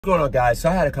What's going on, guys? So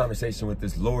I had a conversation with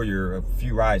this lawyer a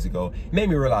few rides ago. It made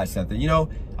me realize something.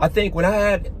 I think when I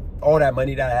had all that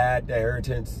money that I had, the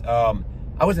inheritance, I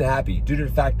wasn't happy due to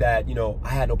the fact that, I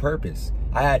had no purpose.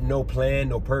 I had no plan,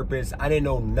 no purpose. I didn't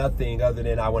know nothing other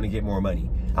than I want to get more money.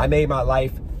 I made my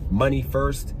life money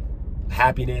first,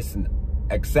 happiness, and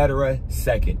etc.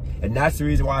 second. And that's the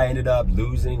reason why I ended up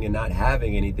losing and not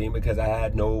having anything, because I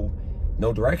had no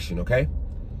direction, okay?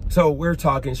 So we were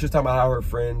talking, she was talking about how her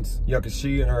friends, because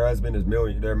she and her husband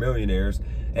they're millionaires,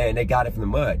 and they got it from the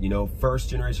mud, first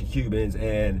generation Cubans.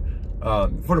 And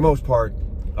for the most part,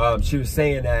 she was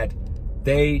saying that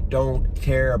they don't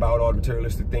care about all the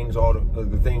materialistic things, all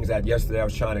the things that yesterday I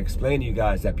was trying to explain to you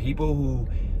guys, that people who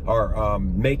are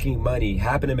making money,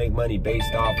 happen to make money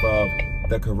based off of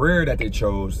the career that they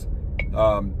chose,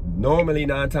 normally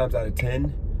 9 times out of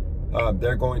 10,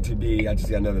 they're going to be, I just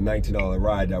got another $19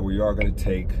 ride that we are going to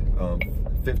take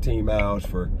 15 miles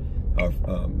for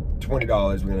 $20.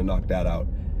 We're going to knock that out.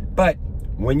 But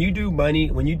when you do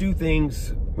money, when you do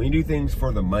things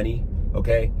for the money,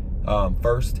 okay,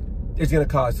 first, it's going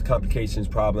to cause complications,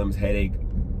 problems, headache,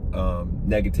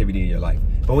 negativity in your life.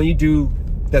 But when you do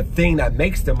the thing that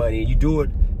makes the money, you do it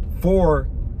for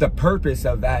the purpose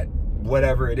of that,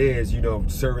 whatever it is,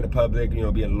 serving the public, being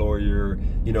a lawyer,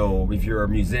 if you're a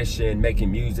musician,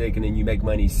 making music, and then you make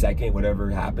money second, whatever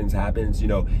happens. You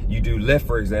do Lyft,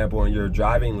 for example, and you're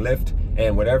driving Lyft,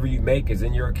 and whatever you make is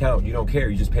in your account. You don't care,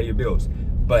 you just pay your bills.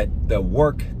 But the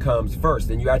work comes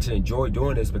first, and you actually enjoy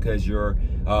doing this because you're,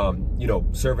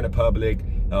 serving the public,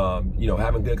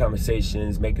 having good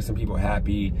conversations, making some people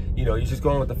happy. You're just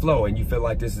going with the flow, and you feel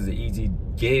like this is an easy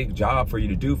gig job for you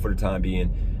to do for the time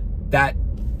being. That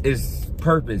is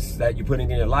purpose that you're putting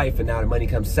in your life, and now the money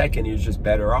comes second. You're just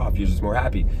better off, you're just more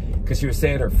happy. Because she was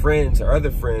saying her friends, her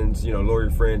other friends, lawyer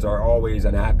friends, are always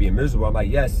unhappy and miserable. I'm like,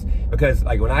 yes, because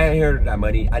like when I inherited that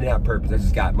money, I didn't have purpose. I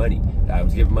just got money. I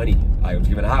was given money. I was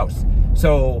given a house.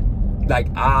 So like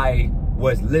I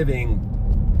was living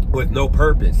with no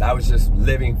purpose. I was just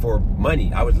living for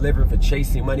money. I was living for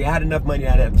chasing money. I had enough money,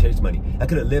 I didn't have to chase money. I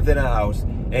could have lived in a house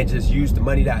and just used the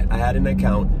money that I had in the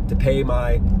account to pay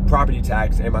my property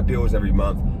tax and my bills every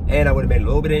month. And I would have made a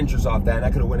little bit of interest off that, and I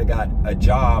could have went and got a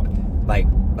job, like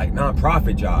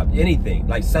non-profit job, anything,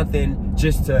 like something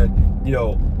just to,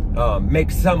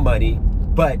 make some money,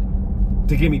 but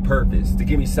to give me purpose, to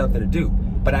give me something to do.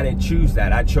 But I didn't choose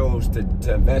that. I chose to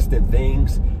invest in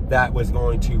things that was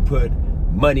going to put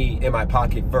money in my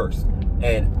pocket first,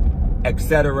 and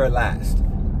etc. last.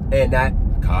 And that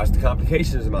caused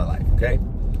complications in my life, okay?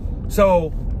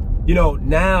 So,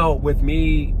 now with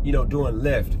me, doing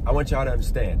Lyft, I want y'all to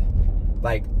understand,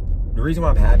 like, the reason why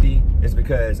I'm happy is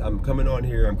because I'm coming on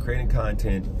here, I'm creating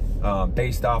content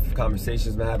based off of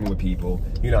conversations I'm having with people.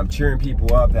 I'm cheering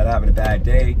people up that are having a bad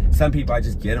day. Some people, I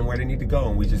just get them where they need to go,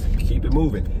 and we just keep it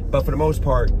moving. But for the most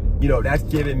part, that's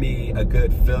giving me a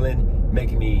good feeling,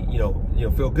 making me,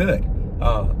 feel good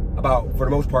about, for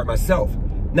the most part, myself.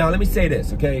 Now, let me say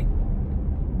this, okay?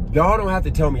 Y'all don't have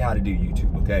to tell me how to do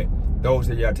YouTube, okay? Those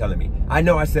that y'all telling me. I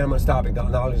know I said I'm gonna stop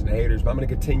acknowledging the haters, but I'm gonna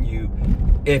continue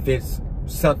if it's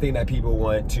something that people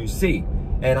want to see.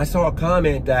 And I saw a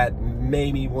comment that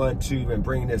made me want to even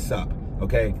bring this up,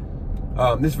 okay?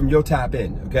 This is from Yo Tap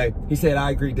In, okay? He said,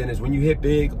 I agree, Dennis, when you hit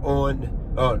big on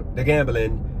the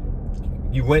gambling,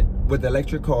 you went with the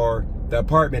electric car, the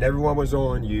apartment, everyone was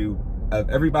on you,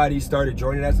 everybody started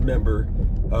joining as a member,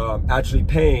 actually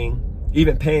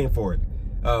even paying for it.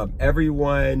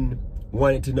 Everyone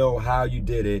wanted to know how you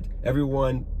did it.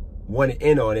 Everyone wanted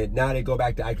in on it. Now they go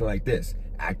back to acting like this,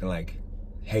 acting like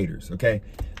haters, okay?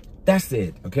 That's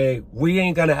it, okay? We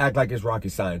ain't gonna act like it's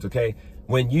rocket science, okay?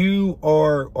 When you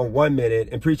are on 1 minute,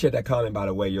 and appreciate that comment, by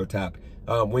the way, Yo Tap.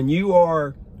 When you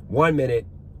are 1 minute,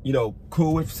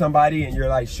 cool with somebody, and you're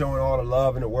like showing all the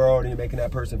love in the world, and you're making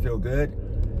that person feel good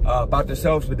about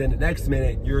themselves, but then the next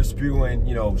minute you're spewing,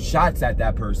 shots at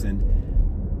that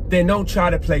person, then don't try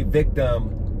to play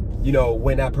victim,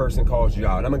 when that person calls you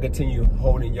out. I'm gonna continue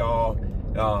holding y'all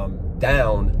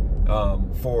down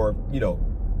for,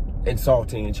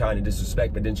 insulting and trying to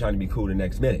disrespect, but then trying to be cool the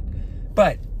next minute.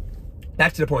 But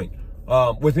back to the point.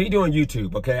 With me doing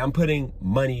YouTube, okay, I'm putting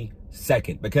money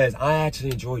second because I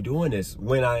actually enjoy doing this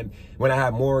when I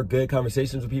have more good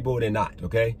conversations with people than not,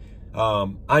 okay?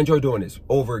 I enjoy doing this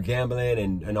over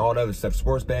gambling and all the other stuff,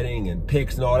 sports betting and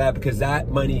picks and all that, because that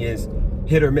money is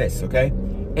hit or miss, okay?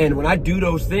 And when I do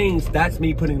those things, that's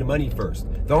me putting the money first.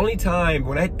 The only time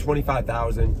when I hit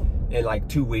 25,000 in like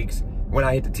 2 weeks, when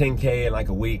I hit the 10K in like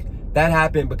a week, that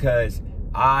happened because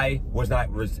I was not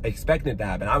expecting it to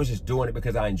happen. I was just doing it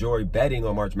because I enjoy betting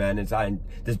on March Madness.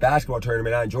 This basketball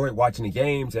tournament, I enjoyed watching the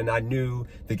games, and I knew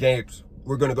the games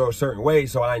were going to go a certain way,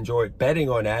 so I enjoyed betting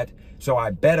on that. So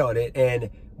I bet on it, and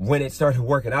when it started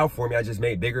working out for me, I just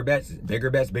made bigger bets,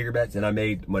 and I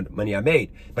made money I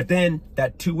made. But then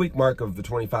that 2-week mark of the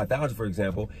 25,000, for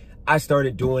example, I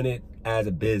started doing it as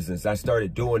a business. I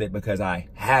started doing it because I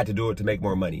had to do it to make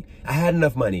more money. I had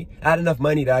enough money. I had enough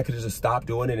money that I could have just stopped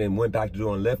doing it and went back to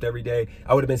doing Lyft every day.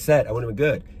 I would have been set. I would have been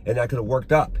good. And I could have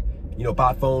worked up. You know,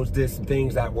 bought phones, did some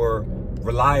things that were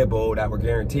reliable, that were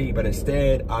guaranteed. But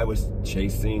instead, I was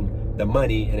chasing the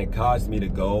money, and it caused me to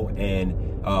go and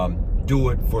do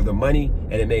it for the money,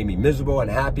 and it made me miserable,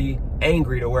 unhappy,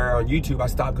 angry, to where on YouTube I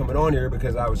stopped coming on here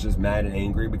because I was just mad and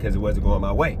angry because it wasn't going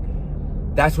my way.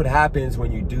 That's what happens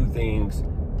when you do things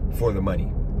for the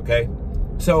money, okay?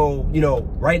 So, you know,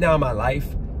 right now in my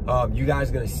life, you guys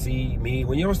are gonna see me,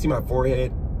 when you don't see my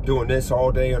forehead doing this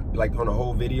all day, like on a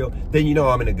whole video, then you know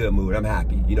I'm in a good mood, I'm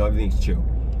happy, you know, everything's chill.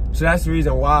 So that's the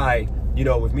reason why, you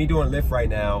know, with me doing Lyft right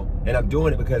now, and I'm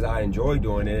doing it because I enjoy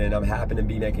doing it, and I'm happy to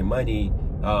be making money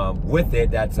with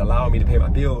it, that's allowing me to pay my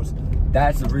bills.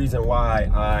 That's the reason why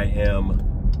I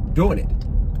am doing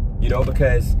it, you know,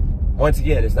 because once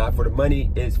again, it's not for the money,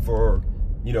 it's for,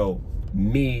 you know,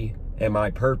 me and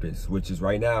my purpose, which is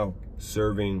right now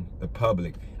serving the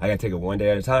public. I gotta take it one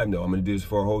day at a time though. I'm gonna do this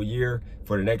for a whole year.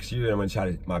 For the next year, I'm gonna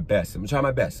try my best. I'm gonna try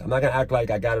my best. I'm not gonna act like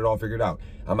I got it all figured out.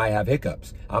 I might have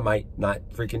hiccups. I might not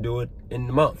freaking do it in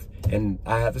a month, and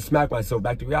I have to smack myself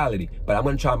back to reality. But I'm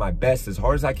gonna try my best as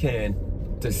hard as I can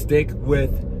to stick with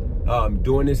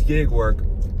doing this gig work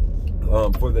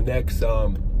for the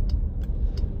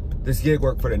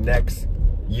next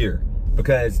year,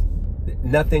 because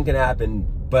nothing can happen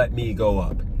but me go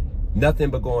up. Nothing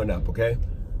but going up, okay?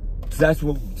 So that's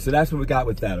what we got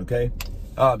with that, okay?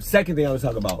 Second thing I was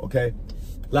talking about, okay?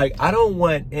 Like, I don't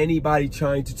want anybody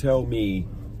trying to tell me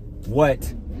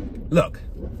what. Look,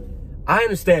 I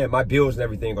understand my bills and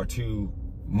everything are too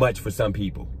much for some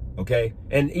people, okay?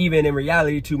 And even in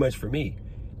reality, too much for me.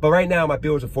 But right now, my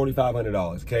bills are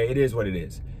 $4,500, okay? It is what it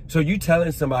is. So you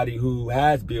telling somebody who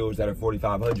has bills that are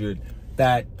 $4,500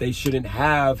 that they shouldn't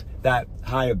have that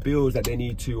high of bills, that they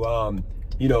need to,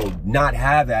 you know, not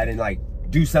have that and like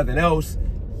do something else.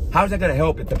 How's that gonna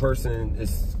help if the person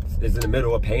is in the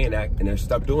middle of paying that and they're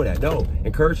stuck doing that? No,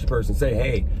 encourage the person, say,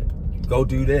 hey, go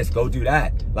do this, go do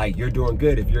that. Like, you're doing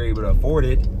good if you're able to afford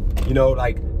it. You know,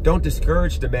 like, don't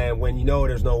discourage the man when you know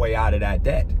there's no way out of that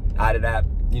debt, out of that,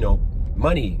 you know,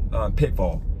 money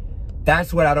pitfall.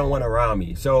 That's what I don't want around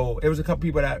me. So it was a couple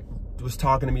people that was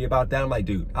talking to me about that. I'm like,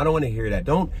 dude, I don't want to hear that.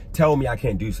 Don't tell me I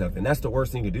can't do something. That's the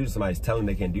worst thing to do to somebody, is tell them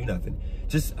they can't do nothing.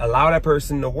 Just allow that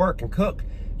person to work and cook,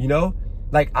 you know?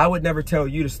 Like, I would never tell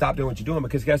you to stop doing what you're doing,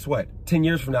 because guess what? 10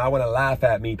 years from now, I want to laugh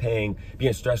at me being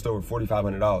stressed over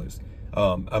 $4,500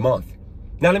 a month.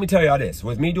 Now, let me tell y'all this.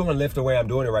 With me doing Lyft the way I'm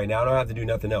doing it right now, I don't have to do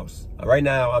nothing else. Right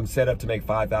now, I'm set up to make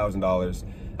 $5,000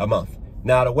 a month.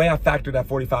 Now, the way I factored that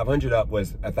 $4,500 up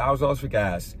was $1,000 for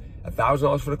gas,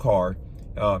 $1,000 for the car,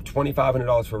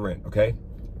 $2,500 for rent, okay?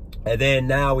 And then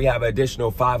now we have an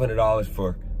additional $500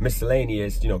 for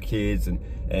miscellaneous, you know, kids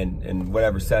and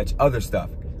whatever such other stuff,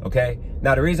 okay?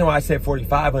 Now, the reason why I said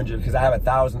 $4,500 because I have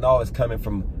 $1,000 coming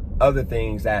from other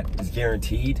things that is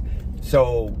guaranteed.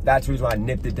 So that's the reason why I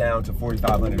nipped it down to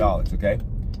 $4,500, okay?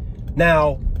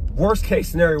 Now, worst case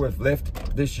scenario with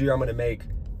Lyft, this year I'm gonna make,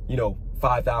 you know,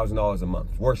 $5,000 a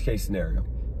month, worst case scenario.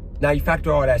 Now you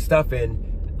factor all that stuff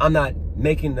in, I'm not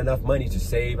making enough money to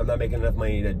save, I'm not making enough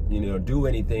money to, you know, do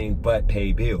anything but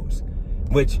pay bills,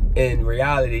 which in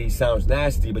reality sounds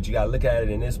nasty, but you gotta look at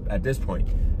it at this point.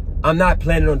 I'm not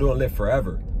planning on doing Lyft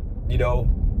forever, you know,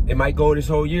 it might go this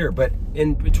whole year, but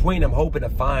in between, I'm hoping to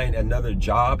find another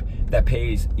job that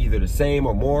pays either the same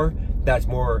or more, that's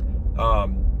more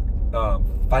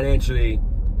financially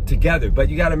together. But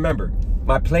you gotta remember,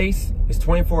 my place is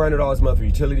 $2,400 a month for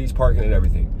utilities, parking, and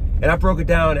everything. And I broke it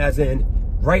down as in,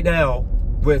 right now,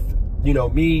 with, you know,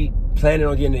 me planning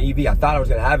on getting an EV, I thought I was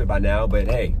gonna have it by now, but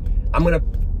hey, I'm gonna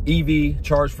EV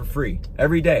charge for free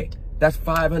every day. That's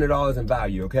 $500 in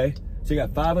value, okay? So you got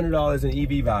 $500 in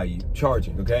EV value,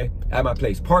 charging, okay? At my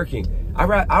place. Parking,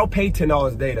 I'll pay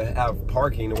 $10 a day to have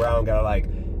parking where I don't gotta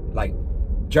like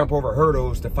jump over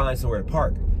hurdles to find somewhere to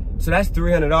park. So that's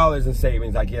 $300 in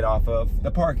savings I get off of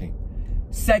the parking.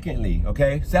 Secondly,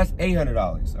 okay, so that's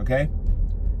 $800, okay?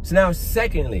 So now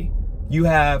secondly, you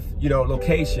have, you know,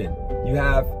 location, you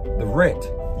have the rent,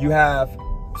 you have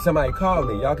somebody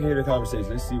calling me. Y'all can hear the conversation.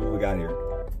 Let's see what we got here.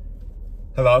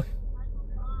 Hello?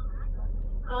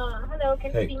 Hello,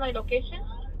 can you see my location?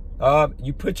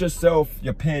 You put your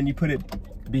pin, you put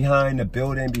it behind the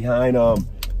building, behind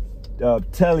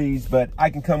Telly's, but I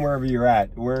can come wherever you're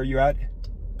at. Where are you at?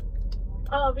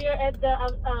 Oh, we're at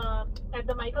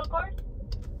the Michael Kors.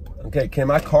 Okay, can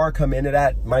my car come into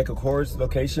that Michael Kors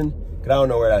location? Because I don't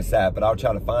know where that's at, but I'll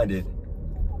try to find it.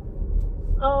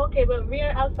 Oh, okay, but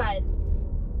we're outside.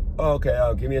 Oh, okay,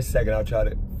 give me a second. I'll try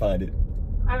to find it.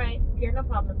 All right, you're no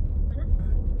problem.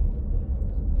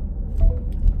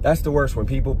 That's the worst, when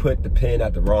people put the pin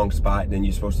at the wrong spot and then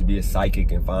you're supposed to be a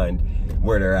psychic and find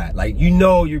where they're at. Like, you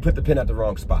know you put the pin at the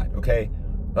wrong spot, okay?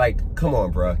 Like, come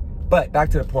on, bruh. But back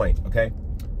to the point, okay?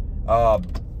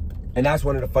 And that's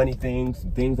one of the funny things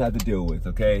I have to deal with,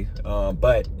 okay?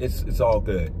 But it's all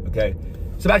good, okay?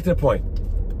 So back to the point.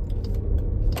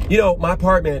 You know, my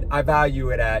apartment, I value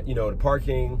it at, you know, the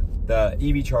parking, the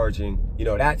EV charging, you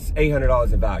know, that's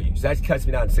 $800 in value. So that cuts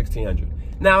me down to $1,600.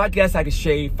 Now, I guess I could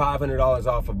shave $500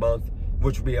 off a month,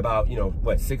 which would be about, you know,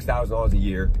 what, $6,000 a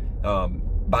year,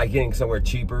 by getting somewhere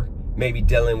cheaper, maybe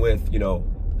dealing with, you know,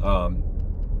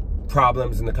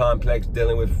 problems in the complex,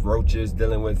 dealing with roaches,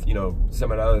 dealing with, you know,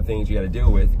 some of the other things you got to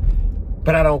deal with.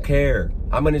 But I don't care.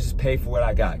 I'm going to just pay for what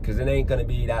I got, because it ain't going to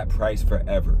be that price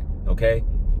forever, okay?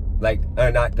 Like,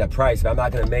 not the price, but I'm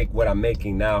not going to make what I'm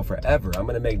making now forever. I'm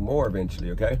going to make more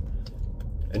eventually, okay?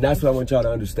 And that's what I want y'all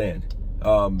to understand.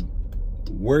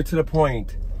 We're to the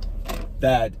point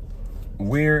that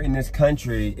we're in this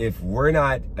country, if we're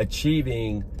not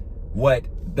achieving what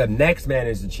the next man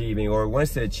is achieving or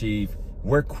wants to achieve,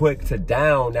 we're quick to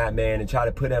down that man and try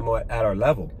to put him at our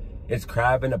level. It's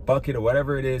crab in a bucket or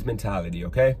whatever it is mentality,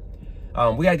 okay?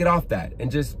 We gotta get off that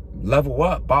and just level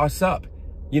up, boss up.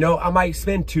 You know, I might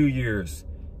spend 2 years,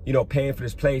 you know, paying for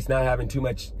this place, not having too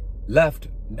much left.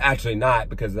 Actually not,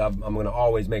 because I'm gonna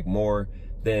always make more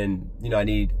than, you know, I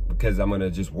need, because I'm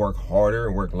gonna just work harder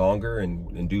and work longer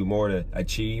and do more to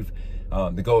achieve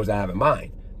the goals I have in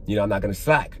mind. You know, I'm not gonna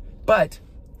slack. But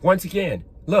once again,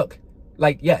 look,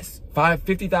 like, yes,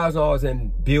 $50,000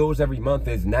 in bills every month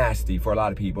is nasty for a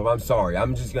lot of people. I'm sorry.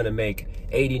 I'm just going to make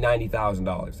 $80,000,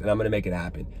 $90,000 and I'm going to make it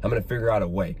happen. I'm going to figure out a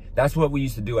way. That's what we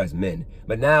used to do as men.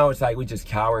 But now it's like we just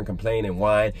cower and complain and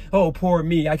whine. Oh, poor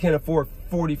me. I can't afford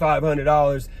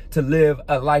 $4,500 to live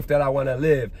a life that I want to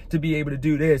live, to be able to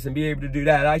do this and be able to do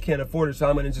that. I can't afford it, so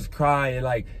I'm going to just cry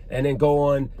and then go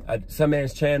on some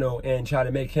man's channel and try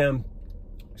to make him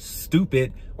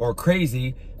stupid or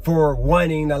crazy for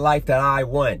wanting the life that I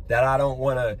want, that I don't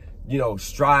want to, you know,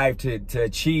 strive to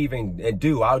achieve and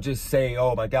do. I'll just say,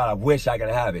 oh my God, I wish I could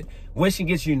have it. Wishing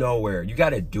gets you nowhere. You got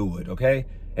to do it, okay?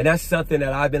 And that's something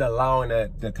that I've been allowing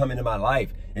to come into my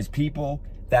life, is people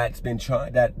that's been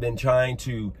trying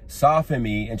to soften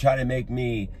me and try to make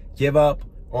me give up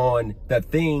on the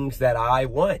things that I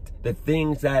want, the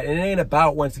things that, and it ain't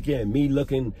about, once again, me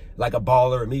looking like a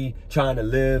baller, me trying to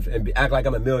live and act like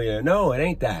I'm a millionaire. No, it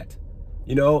ain't that.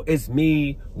 You know, it's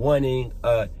me wanting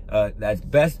that's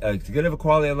best, as good of a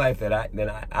quality of life that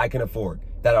I can afford,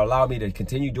 that'll allow me to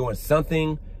continue doing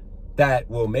something that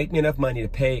will make me enough money to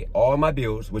pay all my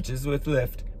bills, which is with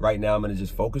Lyft. Right now, I'm going to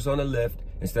just focus on the Lyft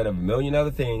instead of a million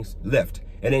other things, Lyft.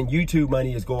 And then YouTube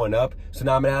money is going up, so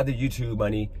now I'm going to have the YouTube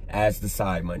money as the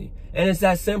side money. And it's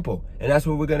that simple, and that's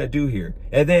what we're going to do here.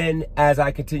 And then as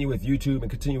I continue with YouTube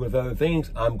and continue with other things,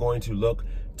 I'm going to look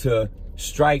to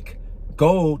strike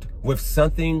gold with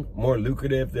something more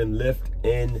lucrative than Lyft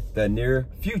in the near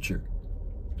future.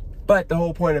 But the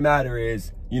whole point of the matter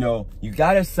is, you know, you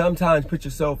gotta sometimes put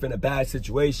yourself in a bad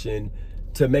situation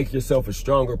to make yourself a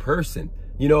stronger person.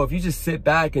 You know, if you just sit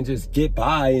back and just get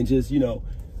by and just, you know,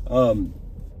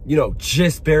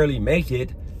 just barely make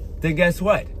it, then guess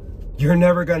what? You're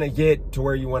never gonna get to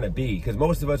where you wanna be, because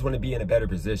most of us wanna be in a better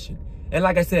position. And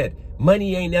like I said,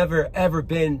 money ain't never ever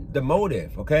been the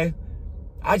motive, okay?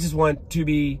 I just want to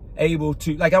be able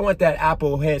to, like, I want that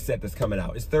Apple headset that's coming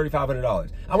out. It's $3,500.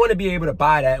 I want to be able to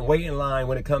buy that and wait in line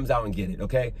when it comes out and get it,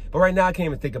 okay? But right now, I can't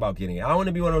even think about getting it. I don't want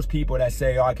to be one of those people that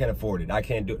say, oh, I can't afford it. I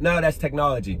can't do it. No, that's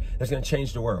technology. That's going to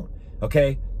change the world,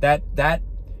 okay? That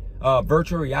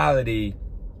virtual reality,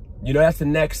 you know, that's the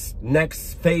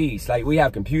next phase. Like, we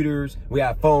have computers, we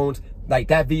have phones. Like,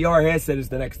 that VR headset is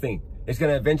the next thing. It's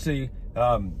going to eventually,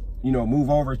 you know, move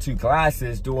over to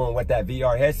glasses, doing what that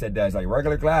VR headset does. Like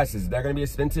regular glasses, they're gonna be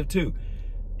expensive too.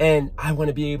 And I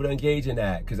wanna be able to engage in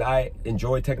that because I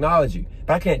enjoy technology.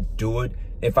 But I can't do it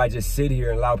if I just sit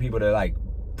here and allow people to like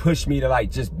push me to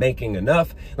like just making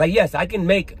enough. Like, yes, I can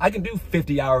do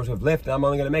 50 hours with Lyft and I'm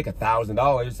only gonna make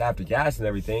 $1,000 after gas and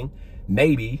everything.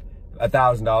 Maybe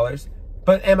 $1,000.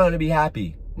 But am I gonna be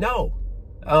happy? No.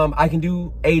 I can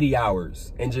do 80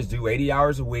 hours and just do 80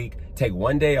 hours a week, take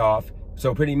one day off.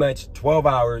 So pretty much 12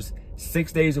 hours,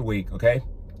 6 days a week, okay?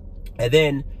 And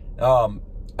then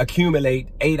accumulate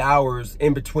 8 hours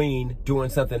in between doing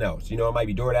something else. You know, it might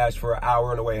be DoorDash for an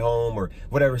hour on the way home or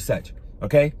whatever such,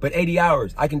 okay? But 80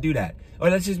 hours, I can do that. Or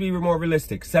let's just be more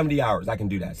realistic, 70 hours, I can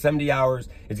do that. 70 hours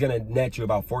is gonna net you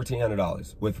about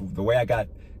 $1,400 with the way I got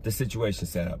the situation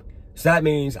set up. So that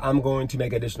means I'm going to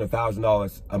make an additional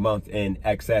 $1,000 a month in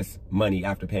excess money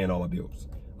after paying all my bills,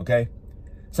 okay?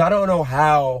 So I don't know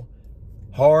how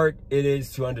hard it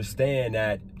is to understand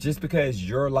that just because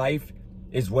your life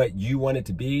is what you want it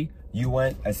to be, you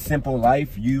want a simple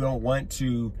life, you don't want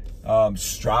to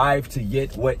strive to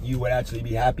get what you would actually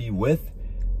be happy with,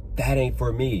 that ain't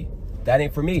for me. That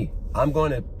ain't for me. I'm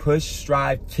going to push,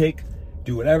 strive, kick,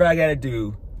 do whatever I got to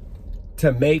do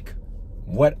to make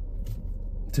what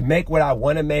I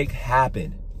want to make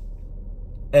happen.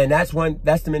 And that's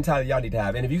the mentality y'all need to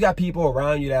have. And if you got people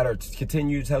around you that are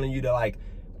continue telling you to like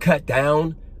cut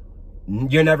down,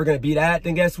 you're never going to be that,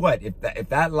 then guess what? If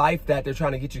that life that they're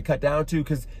trying to get you cut down to,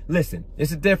 because listen,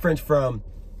 it's a difference from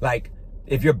like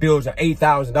if your bills are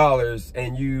 $8,000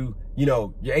 and you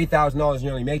know, your $8,000,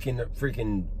 you're only making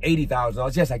freaking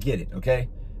 $80,000. Yes, I get it, okay?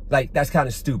 Like that's kind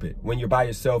of stupid. When you're by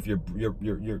yourself, you're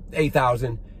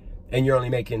 8,000 and you're only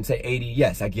making say 80.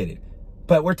 Yes, I get it.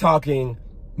 But we're talking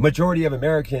majority of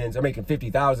Americans are making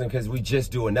 50,000 because we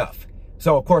just do enough.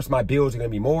 So of course my bills are gonna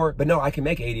be more, but no, I can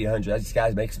make 80, 100. I just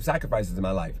gotta make some sacrifices in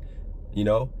my life, you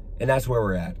know? And that's where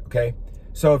we're at, okay?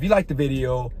 So if you like the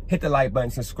video, hit the like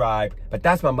button, subscribe. But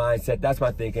that's my mindset, that's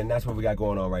my thinking, that's what we got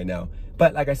going on right now.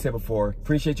 But like I said before,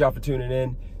 appreciate y'all for tuning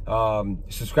in.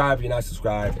 Subscribe if you're not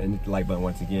subscribed, and hit the like button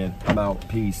once again. I'm out,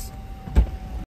 peace.